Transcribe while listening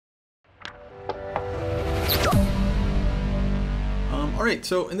All right,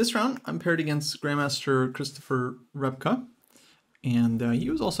 so in this round, I'm paired against Grandmaster Christopher Repka, and he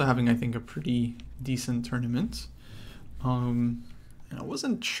was also having, I think, a pretty decent tournament. And I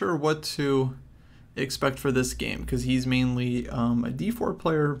wasn't sure what to expect for this game because he's mainly a d4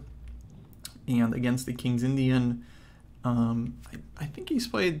 player, and against the King's Indian, I think he's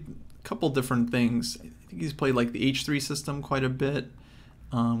played a couple different things. I think he's played like the h3 system quite a bit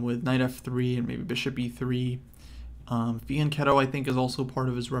with knight f3 and maybe bishop e3. Fianchetto, I think, is also part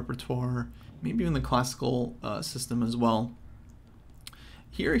of his repertoire, maybe even the classical system as well.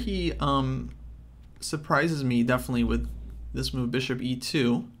 Here he surprises me definitely with this move bishop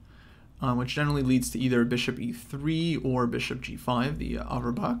e2, which generally leads to either bishop e3 or bishop g5, the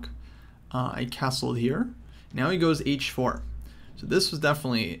Averbach. I castled here. Now he goes h4. So this was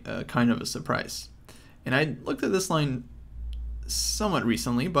definitely kind of a surprise. And I looked at this line somewhat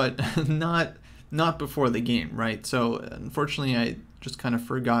recently, but not before the game, right? So unfortunately, I just kind of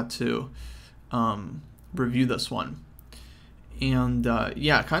forgot to review this one. And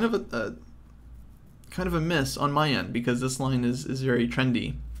yeah, kind of a miss on my end because this line is very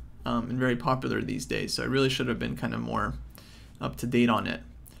trendy and very popular these days. So I really should have been kind of more up to date on it.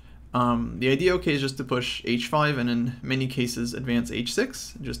 The idea, okay, is just to push h5 and in many cases advance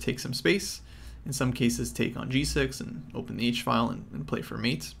h6 and just take some space. In some cases take on g6 and open the h file and play for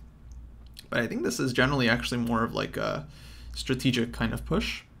mate. But I think this is generally actually more of like a strategic kind of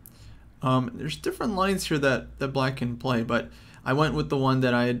push. There's different lines here that black can play, but I went with the one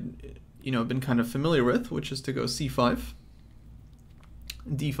that I had been kind of familiar with, which is to go c5,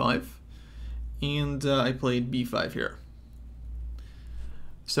 d5, and I played b5 here.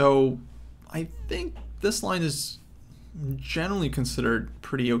 So I think this line is generally considered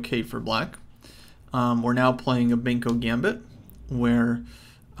pretty okay for black. We're now playing a Benko gambit where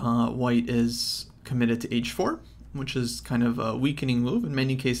white is committed to h4, which is kind of a weakening move. In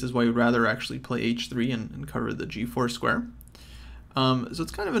many cases, white would rather actually play h3 and cover the g4 square. So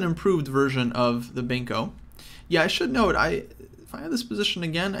it's kind of an improved version of the Benko. Yeah, I should note, if I had this position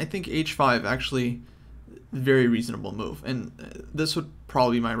again, I think h5 actually very reasonable move. And this would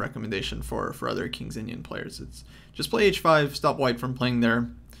probably be my recommendation for other King's Indian players. It's just play h5, stop white from playing there.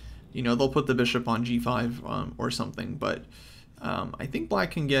 They'll put the bishop on g5 or something, but I think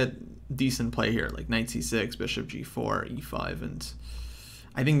black can get decent play here, like knight c6, bishop g4, e5, and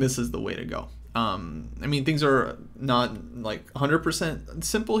I think this is the way to go. I mean, things are not like 100%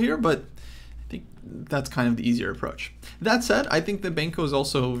 simple here, but I think that's kind of the easier approach. That said, I think the Benko is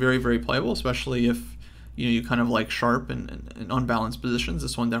also very, very playable, especially if you kind of like sharp and unbalanced positions.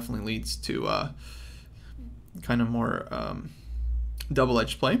 This one definitely leads to kind of more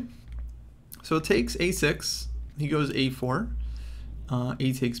double-edged play. So it takes a6, he goes a4,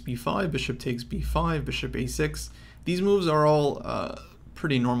 a takes b5, bishop takes b5, bishop a6. These moves are all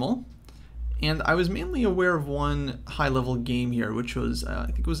pretty normal. And I was mainly aware of one high-level game here, which was, I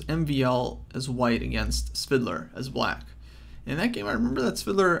think it was MVL as white against Svidler as black. In that game, I remember that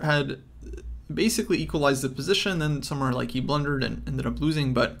Svidler had basically equalized the position, then somewhere like he blundered and ended up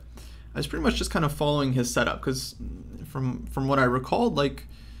losing, but I was pretty much just kind of following his setup, because from what I recalled, like,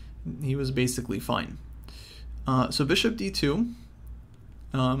 he was basically fine. So bishop d2.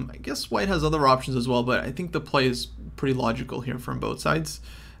 I guess white has other options as well, but I think the play is pretty logical here from both sides.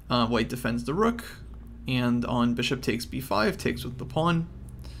 White defends the rook, and on bishop takes b5, takes with the pawn.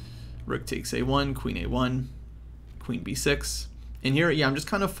 Rook takes a1, queen a1, queen b6. And here, yeah, I'm just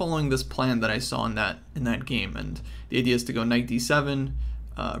kind of following this plan that I saw in that game, and the idea is to go knight d7,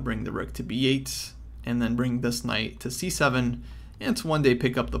 bring the rook to b8, and then bring this knight to c7, and to one day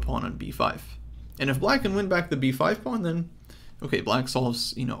pick up the pawn on b5. And if black can win back the b5 pawn, then okay, black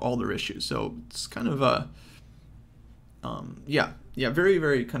solves all their issues. So it's kind of a yeah, very,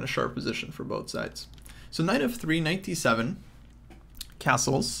 very kind of sharp position for both sides. So knight f3, knight d7,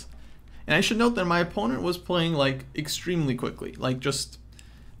 castles. And I should note that my opponent was playing like extremely quickly, like just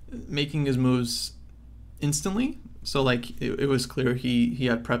making his moves instantly. So like it was clear he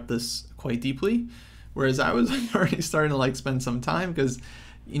had prepped this quite deeply, whereas I was already starting to like spend some time because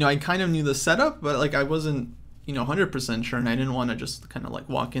I kind of knew the setup, but like I wasn't 100% sure, and I didn't want to just kind of like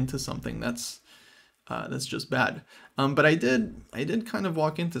walk into something that's just bad. But I did kind of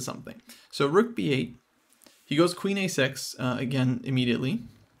walk into something. So rook b8, he goes queen a6 again immediately.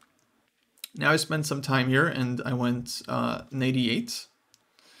 Now I spent some time here, and I went knight e8,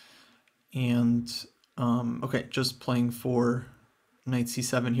 and okay, just playing for knight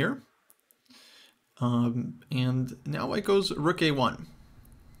c7 here. And now white goes rook a1.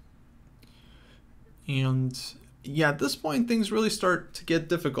 And yeah, at this point things really start to get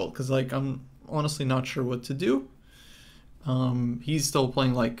difficult because like I'm honestly not sure what to do. He's still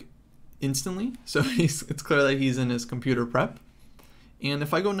playing like instantly, so it's clear that he's in his computer prep. And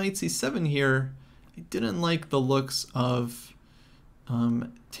if I go knight c7 here, I didn't like the looks of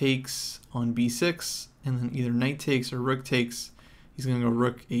takes on b6, and then either knight takes or rook takes. He's going to go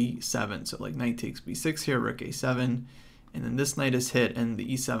rook a7, so like knight takes b6 here, rook a7, and then this knight is hit, and the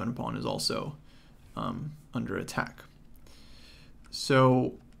e7 pawn is also under attack.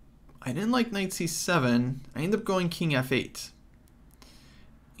 So I didn't like knight c7. I ended up going king f8.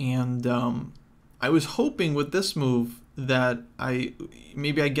 And I was hoping with this move that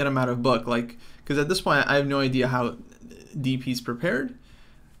maybe I get him out of book, like, because at this point I have no idea how deep he's prepared.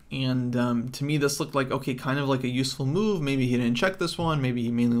 And to me this looked like, okay, kind of like a useful move. Maybe he didn't check this one. Maybe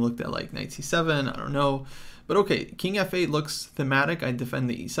he mainly looked at like knight c7. I don't know. But okay, king f8 looks thematic. I defend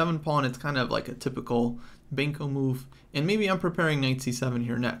the e7 pawn. It's kind of like a typical Benko move. And maybe I'm preparing knight c7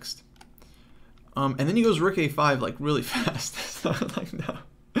 here next. And then he goes rook a5 like really fast. So I'm like, no.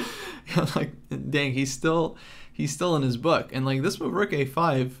 Like, dang, he's still in his book. And like this move rook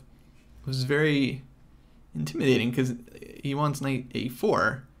a5 was very intimidating because he wants knight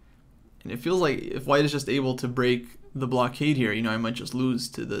a4. And it feels like if white is just able to break the blockade here, you know, I might just lose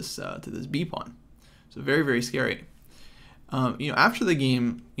to this b pawn. So very, very scary. You know, after the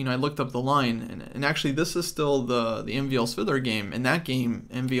game, you know, I looked up the line, and actually this is still the MVL Svidler game. In that game,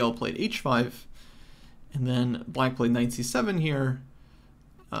 MVL played h5, and then black played knight c7 here,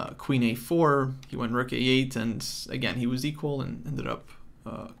 queen a4, he went rook a8, and again, he was equal and ended up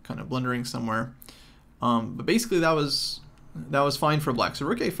kind of blundering somewhere. But basically that was fine for black. So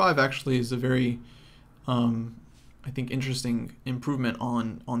rook a5 actually is a very, I think, interesting improvement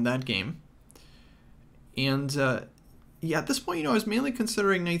on that game. And yeah, at this point, you know, I was mainly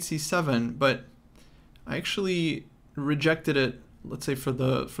considering knight c7, but I actually rejected it, let's say, for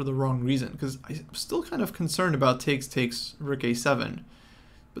the wrong reason, because I'm still kind of concerned about takes rook a7.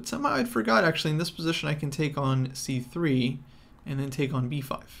 But somehow I forgot, actually, in this position I can take on c3 and then take on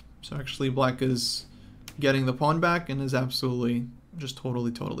b5. So actually black is getting the pawn back and is absolutely just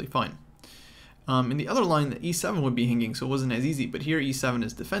totally fine. In the other line, the e7 would be hanging, so it wasn't as easy, but here e7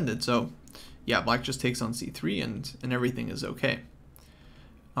 is defended, so yeah, black just takes on c3 and everything is okay.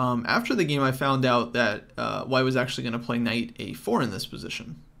 After the game, I found out that white was actually going to play knight a4 in this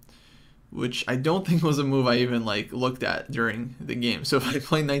position, which I don't think was a move I even like looked at during the game. So if I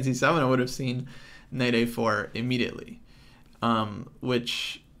played knight c7, I would have seen knight a4 immediately,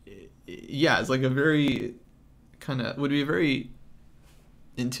 which, yeah, is like a very would be a very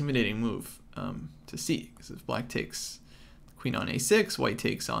intimidating move to see, because if black takes queen on a6, white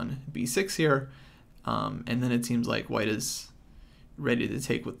takes on b6 here, and then it seems like white is ready to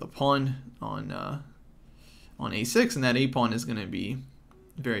take with the pawn on a6, and that a pawn is going to be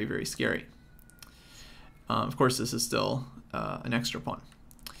very scary. Of course, this is still an extra pawn.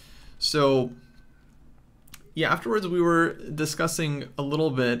 So yeah, afterwards we were discussing a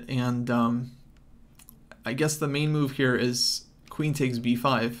little bit, and I guess the main move here is queen takes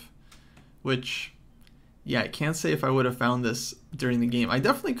b5, which, yeah, I can't say if I would have found this during the game. I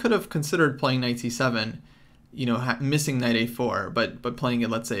definitely could have considered playing knight c7, you know, missing knight a4, but playing it,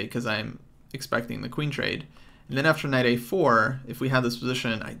 let's say, because I'm expecting the queen trade. And then after knight a4, if we had this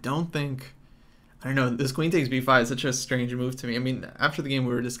position, I don't know, this queen takes b5 is such a strange move to me. I mean, after the game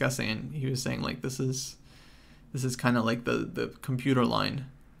we were discussing, and he was saying, like, this is kind of like the computer line,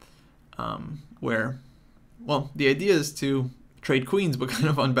 where, well, the idea is to trade queens, but kind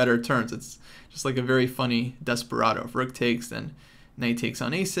of on better terms. It's just like a very funny desperado. If rook takes, then knight takes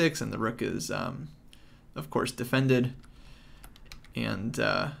on a6, and the rook is, of course, defended. And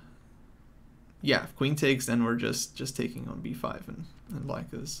yeah, if queen takes, then we're just taking on b5, and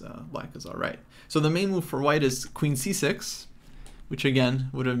black is all right. So the main move for white is queen c6, which again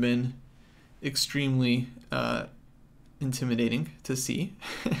would have been extremely intimidating to see.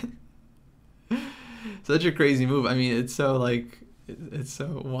 Such a crazy move. I mean, it's so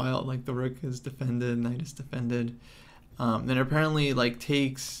wild. Like, the rook is defended, knight is defended. Then apparently, like,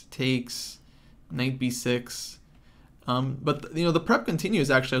 takes, knight b6. But you know, the prep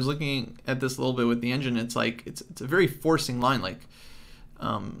continues. Actually, I was looking at this a little bit with the engine. It's like it's a very forcing line. Like,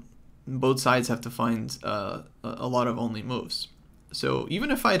 both sides have to find a lot of only moves. So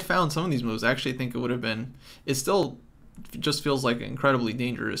even if I had found some of these moves, I actually think it would have been. It still just feels like an incredibly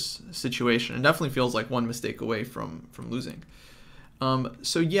dangerous situation. It definitely feels like one mistake away from losing.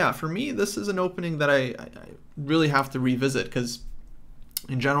 So yeah, for me, this is an opening that I really have to revisit, because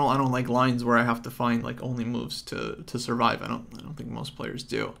in general, I don't like lines where I have to find like only moves to survive. I don't think most players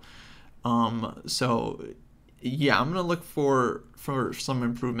do. So yeah, I'm gonna look for some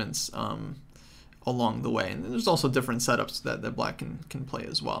improvements along the way. And there's also different setups that black can play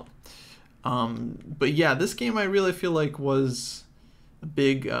as well. But yeah, this game I really feel like was a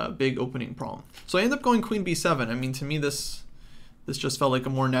big opening problem. So I end up going queen b7. I mean, to me this just felt like a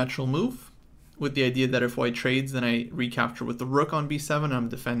more natural move, with the idea that if white trades, then I recapture with the rook on b7. I'm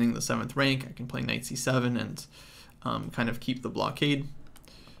defending the 7th rank. I can play knight c7 and kind of keep the blockade.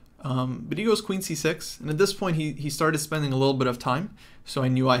 But he goes queen c6, and at this point he started spending a little bit of time, so I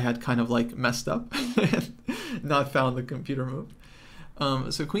knew I had kind of like messed up and not found the computer move.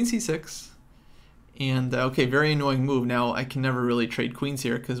 So queen c6, and okay, very annoying move. Now I can never really trade queens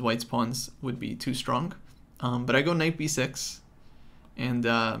here because white's pawns would be too strong. But I go knight b6,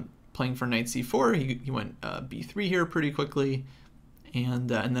 and playing for knight c4, he went b3 here pretty quickly, and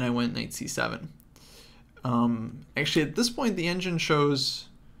then I went knight c7. Actually, at this point the engine shows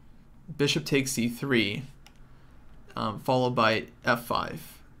bishop takes c3, followed by f5,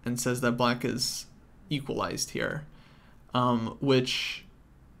 and says that black is equalized here, which,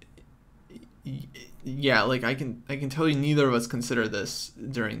 yeah, like I can tell you neither of us consider this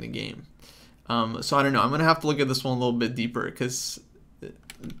during the game. So I don't know. I'm gonna have to look at this one a little bit deeper, because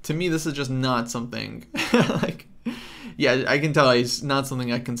to me this is just not something like, yeah, I can tell it's not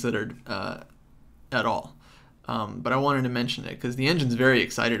something I considered at all. But I wanted to mention it because the engine's very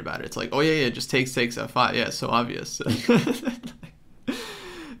excited about it. It's like, oh yeah, just takes f5. Yeah, it's so obvious.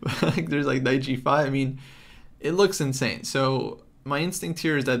 Like, there's like knight g5. I mean, it looks insane. So my instinct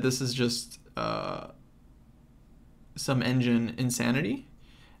here is that this is just some engine insanity.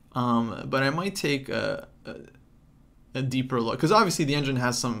 But I might take a deeper look, because obviously the engine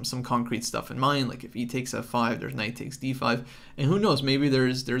has some concrete stuff in mind. Like if e takes f5, there's knight takes d5, and who knows, maybe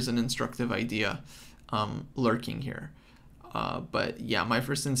there's an instructive idea lurking here. But yeah, my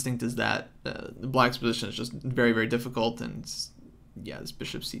first instinct is that the black's position is just very, very difficult, and yeah, this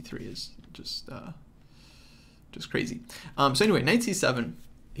bishop c3 is just crazy. So anyway, knight c7,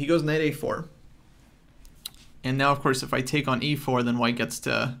 he goes knight a4, and now of course if I take on e4, then white gets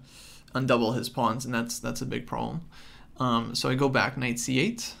to undouble his pawns, and that's a big problem. So I go back knight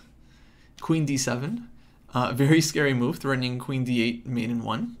c8, queen d7, very scary move, threatening queen d8 mate in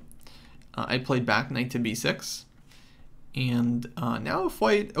 1. I played back knight to b6, and now if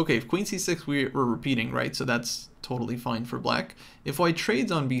white, okay, if queen c6 we're repeating, right? So that's totally fine for black. If white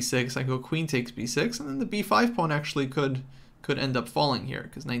trades on b6, I go queen takes b6, and then the b5 pawn actually could end up falling here,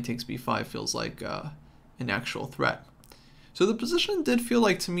 because knight takes b5 feels like an actual threat. So the position did feel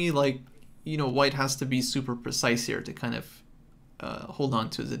like to me like, you know, white has to be super precise here to kind of hold on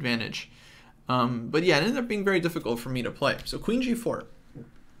to his advantage. But yeah, it ended up being very difficult for me to play. So queen g4.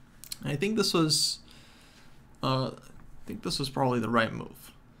 I think this was probably the right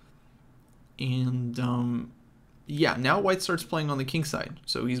move. And yeah, now white starts playing on the king side.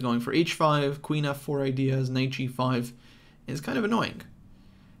 So he's going for h5, queen f4 ideas, knight g5. It's kind of annoying.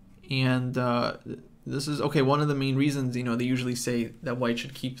 And this is, okay, one of the main reasons, you know, they usually say that white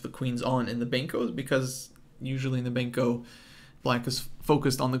should keep the queens on in the Benko is because usually in the Benko, black is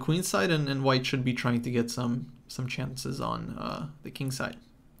focused on the queen side, and white should be trying to get some chances on the king side.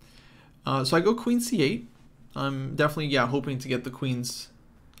 So I go queen c8. I'm definitely, yeah, hoping to get the queens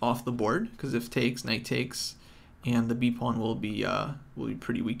off the board, because if takes, knight takes, and the b pawn will be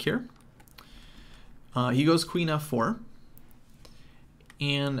pretty weak here. He goes queen f4,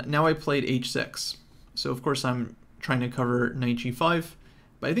 and now I played h6. So of course I'm trying to cover knight g5,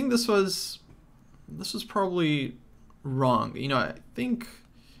 but I think this was probably wrong. You know, I think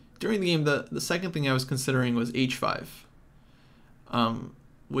during the game the second thing I was considering was h5.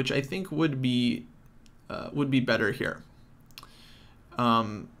 Which I think would be better here,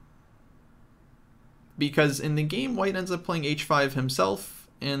 because in the game white ends up playing h5 himself,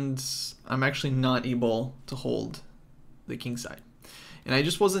 and I'm actually not able to hold the king side, and I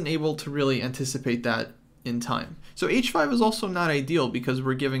just wasn't able to really anticipate that in time. So h5 is also not ideal because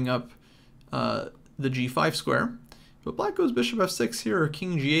we're giving up the g5 square, but black goes bishop f6 here, or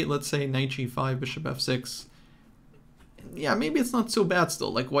king g8, let's say knight g5, bishop f6. Yeah, maybe it's not so bad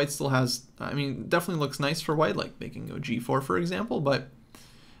still. Like white still has, I mean, definitely looks nice for white. Like they can go g4, for example, but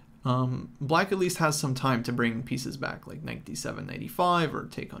black at least has some time to bring pieces back, like knight d7, knight e5, or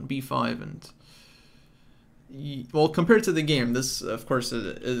take on b5. And well, compared to the game, this of course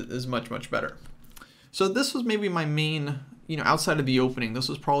is much, much better. So this was maybe my main, you know, outside of the opening, this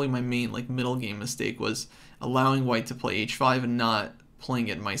was probably my main like middle game mistake, was allowing white to play h5 and not playing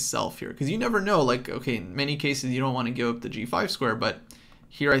it myself here, because you never know. Like, okay, in many cases you don't want to give up the g5 square, but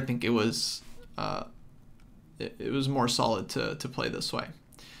here I think it was more solid to play this way,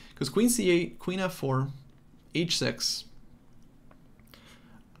 because queen c8, queen f4, h6,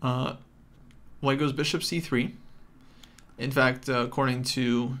 white goes bishop c3. In fact, according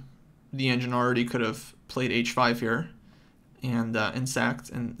to the engine, already could have played h5 here and sacked,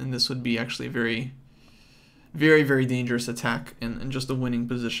 and this would be actually a very, very dangerous attack and just a winning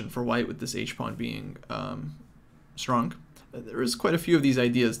position for white with this h-pawn being strong. There is quite a few of these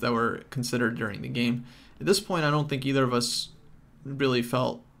ideas that were considered during the game. At this point, I don't think either of us really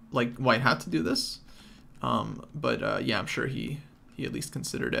felt like white had to do this, but yeah, I'm sure he at least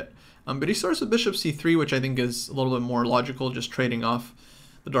considered it. But he starts with bishop c3, which I think is a little bit more logical, just trading off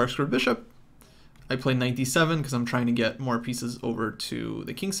the dark squared bishop. I play knight d7 because I'm trying to get more pieces over to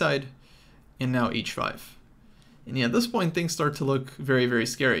the king side, and now h5. And yeah, at this point things start to look very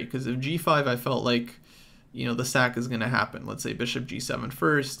scary, because if g5, I felt like, you know, the sack is going to happen. Let's say bishop g7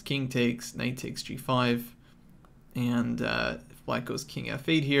 first, king takes, knight takes g5, and if black goes king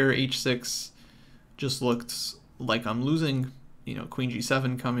f8 here, h6 just looked like I'm losing. You know, queen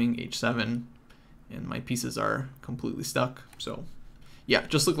g7 coming, h7, and my pieces are completely stuck. So yeah,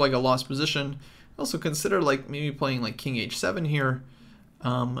 just looked like a lost position. Also consider like maybe playing like king h7 here,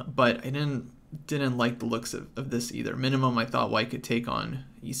 but I didn't like the looks of this either. Minimum, I thought white could take on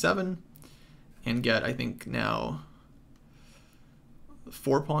e7 and get, I think now,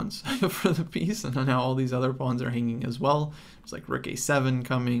 4 pawns for the piece, and now all these other pawns are hanging as well. There's like rook a7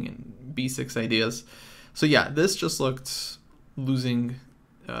 coming and b6 ideas. So yeah, this just looked losing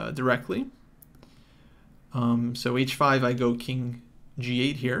directly. So h5, I go king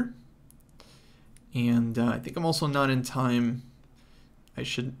g8 here, and I think I'm also not in time. I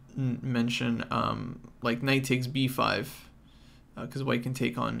should mention like knight takes b5, because white can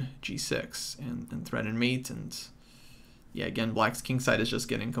take on g6 and threaten mate, and yeah, again, black's king side is just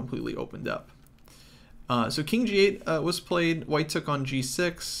getting completely opened up. So king g8 was played, white took on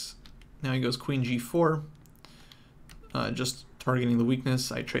g6, now he goes queen g4, just targeting the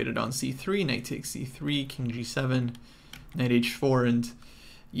weakness. I traded on c3, knight takes c3, king g7, knight h4, and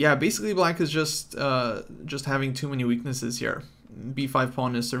yeah, basically black is just having too many weaknesses here. b5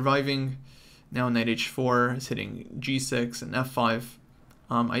 pawn is surviving, now knight h4 is hitting g6 and f5.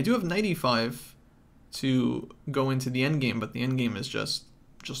 I do have knight e5 to go into the endgame, but the endgame is just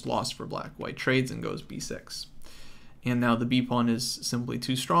lost for black. White trades and goes b6. And now the b pawn is simply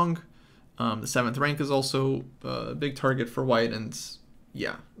too strong. The 7th rank is also a big target for white, and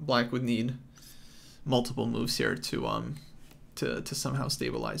yeah, black would need multiple moves here to somehow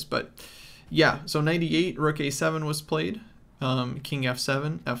stabilize. But yeah, so knight e8, rook a7 was played, king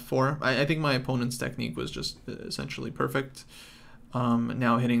f7, f4. I think my opponent's technique was just essentially perfect.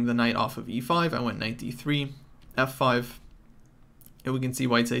 Now hitting the knight off of e5, I went knight d3, f5. And we can see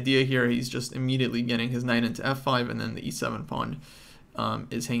white's idea here. He's just immediately getting his knight into f5, and then the e7 pawn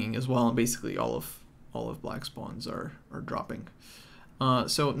is hanging as well, and basically all of black's pawns are dropping.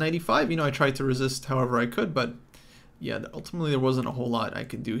 So knight e5, you know, I tried to resist however I could, but yeah, ultimately there wasn't a whole lot I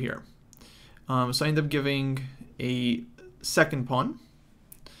could do here. So I ended up giving a second pawn,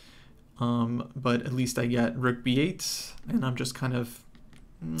 but at least I get rook b8, and I'm just kind of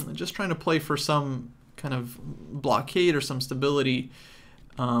just trying to play for some kind of blockade or some stability.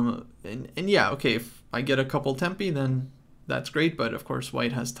 And yeah, okay, if I get a couple tempi, then that's great, but of course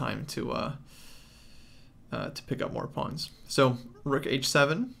white has time to pick up more pawns. So rook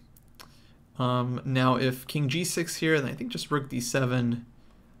h7. Now if king g6 here, then I think just rook d7,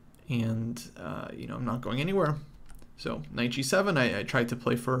 and you know, I'm not going anywhere. So knight g7, I tried to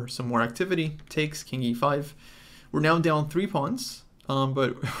play for some more activity. Takes, king e5. We're now down 3 pawns, but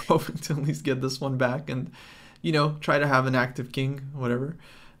we're hoping to at least get this one back and, you know, try to have an active king, whatever.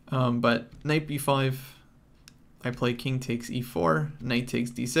 But knight b5, I play king takes e4, knight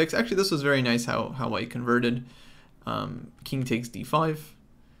takes d6. Actually, this was very nice how white converted. King takes d5.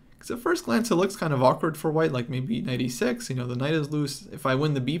 Because at first glance, it looks kind of awkward for white, like maybe knight e6, you know, the knight is loose. If I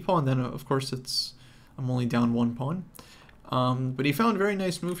win the b pawn, then of course I'm only down 1 pawn. But he found a very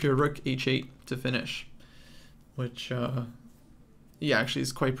nice move here, rook h8 to finish, which, yeah, actually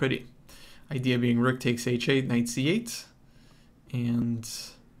is quite pretty. Idea being rook takes h8, knight c8, and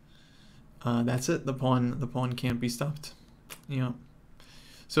that's it. The pawn can't be stopped. Yeah.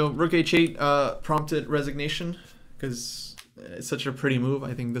 So rook h8 prompted resignation, because it's such a pretty move.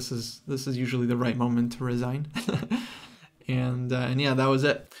 I think this is usually the right moment to resign. and yeah, that was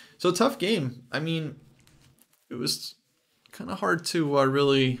it. So tough game. I mean, it was kind of hard to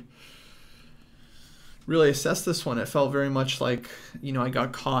really assess this one. It felt very much like, you know, I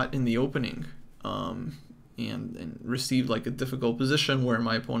got caught in the opening and received like a difficult position where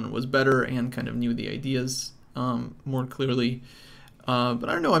my opponent was better and kind of knew the ideas more clearly. But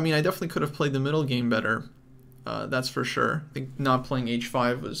I don't know. I mean, I definitely could have played the middle game better. That's for sure. I think not playing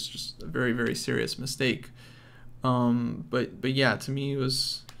h5 was just a very, very serious mistake. But yeah, to me it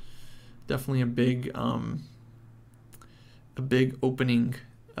was definitely a big opening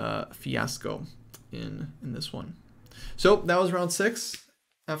fiasco in this one. So that was round 6.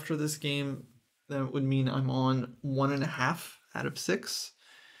 After this game, that would mean I'm on 1.5 out of 6,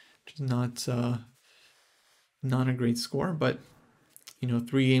 which is not a great score, but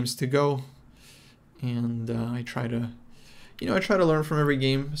 3 games to go, and I try to learn from every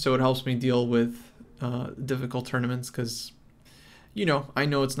game, so it helps me deal with difficult tournaments, because I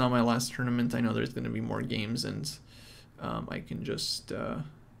know it's not my last tournament. I know there's going to be more games, and I can just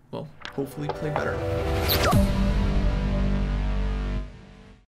hopefully play better.